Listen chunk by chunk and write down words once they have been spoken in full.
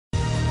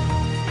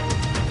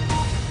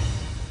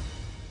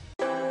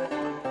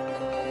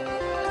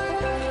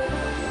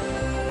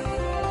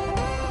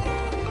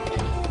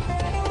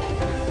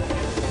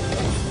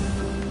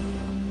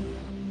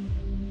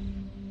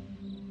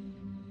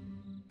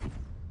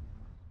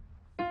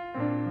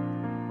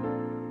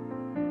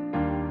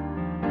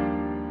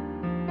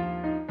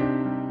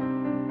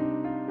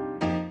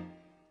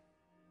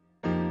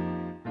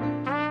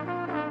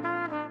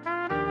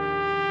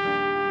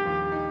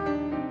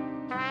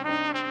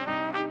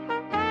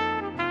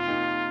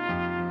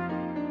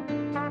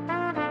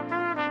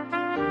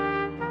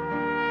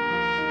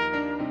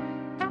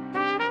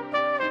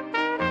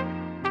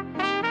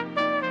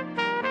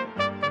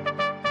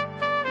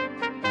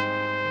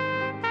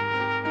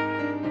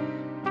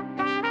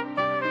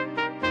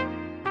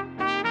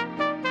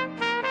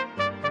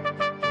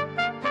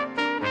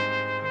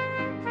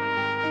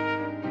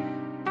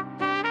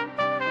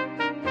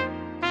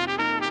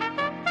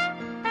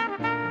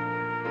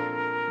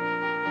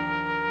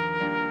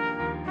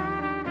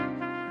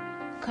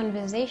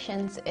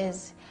Conversations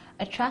is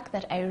a track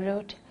that I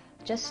wrote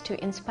just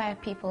to inspire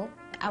people.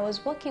 I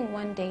was walking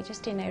one day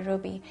just in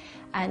Nairobi,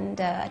 and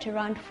at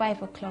around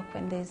 5 o'clock,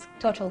 when there's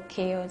total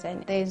chaos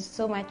and there's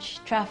so much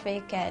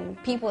traffic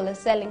and people are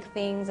selling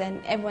things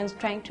and everyone's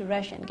trying to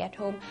rush and get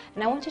home,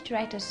 and I wanted to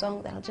write a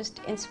song that'll just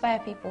inspire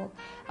people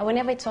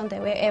whenever it's on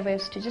their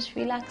airwaves to just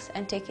relax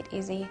and take it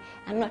easy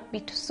and not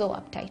be so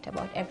uptight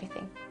about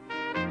everything.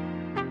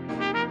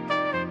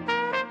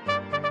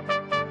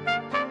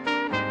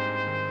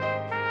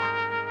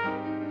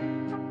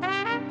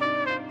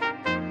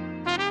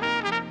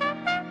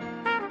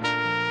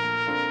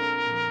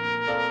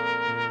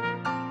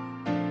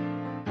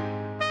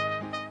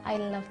 I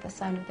love the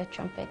sound of the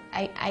trumpet.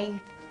 I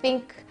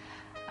think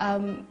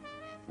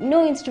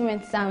no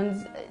instrument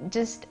sounds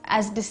just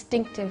as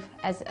distinctive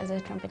as a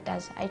trumpet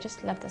does. I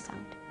just love the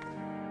sound.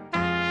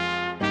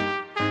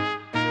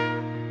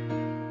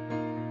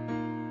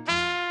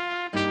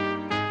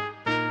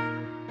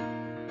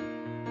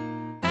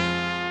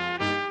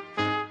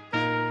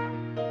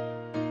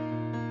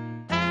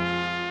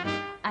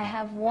 I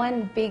have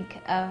one big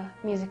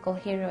musical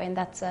hero, and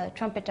that's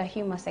Trumpeter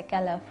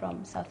Kamau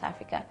from South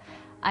Africa.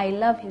 I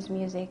love his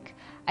music,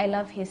 I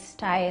love his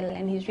style,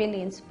 and he's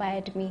really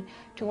inspired me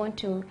to want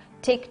to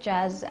take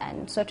jazz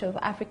and sort of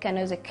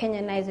Africanize it,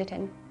 Kenyanize it,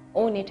 and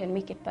own it and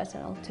make it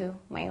personal to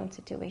my own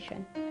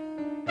situation.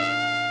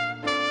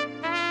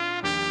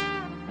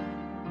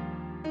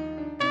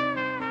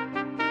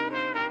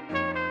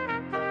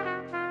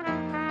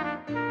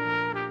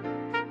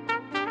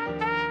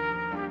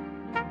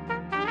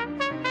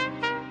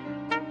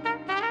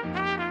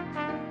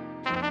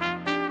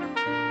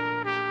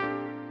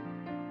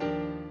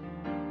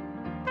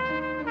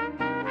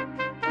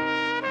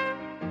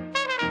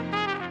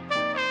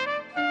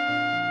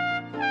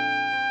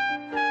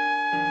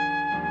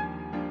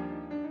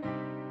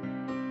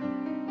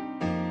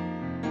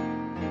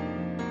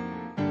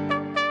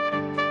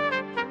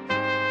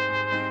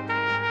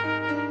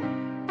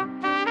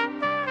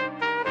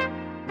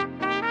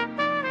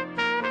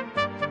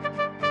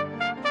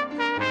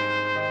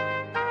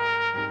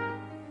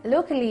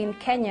 Locally in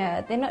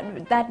Kenya, there are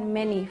not that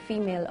many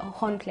female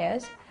horn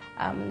players.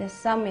 There's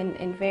some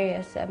in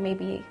various,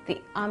 maybe the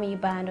Army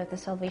Band or the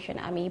Salvation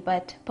Army,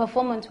 but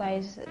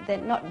performance-wise, there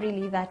are not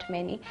really that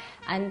many.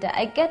 And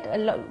I get a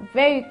lot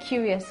very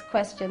curious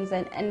questions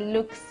and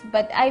looks,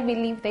 but I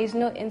believe there's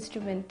no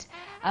instrument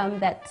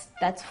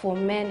that's for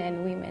men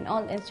and women.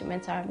 All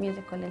instruments are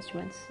musical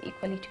instruments,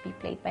 equally to be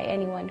played by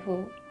anyone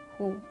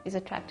who is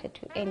attracted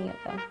to any of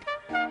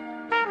them.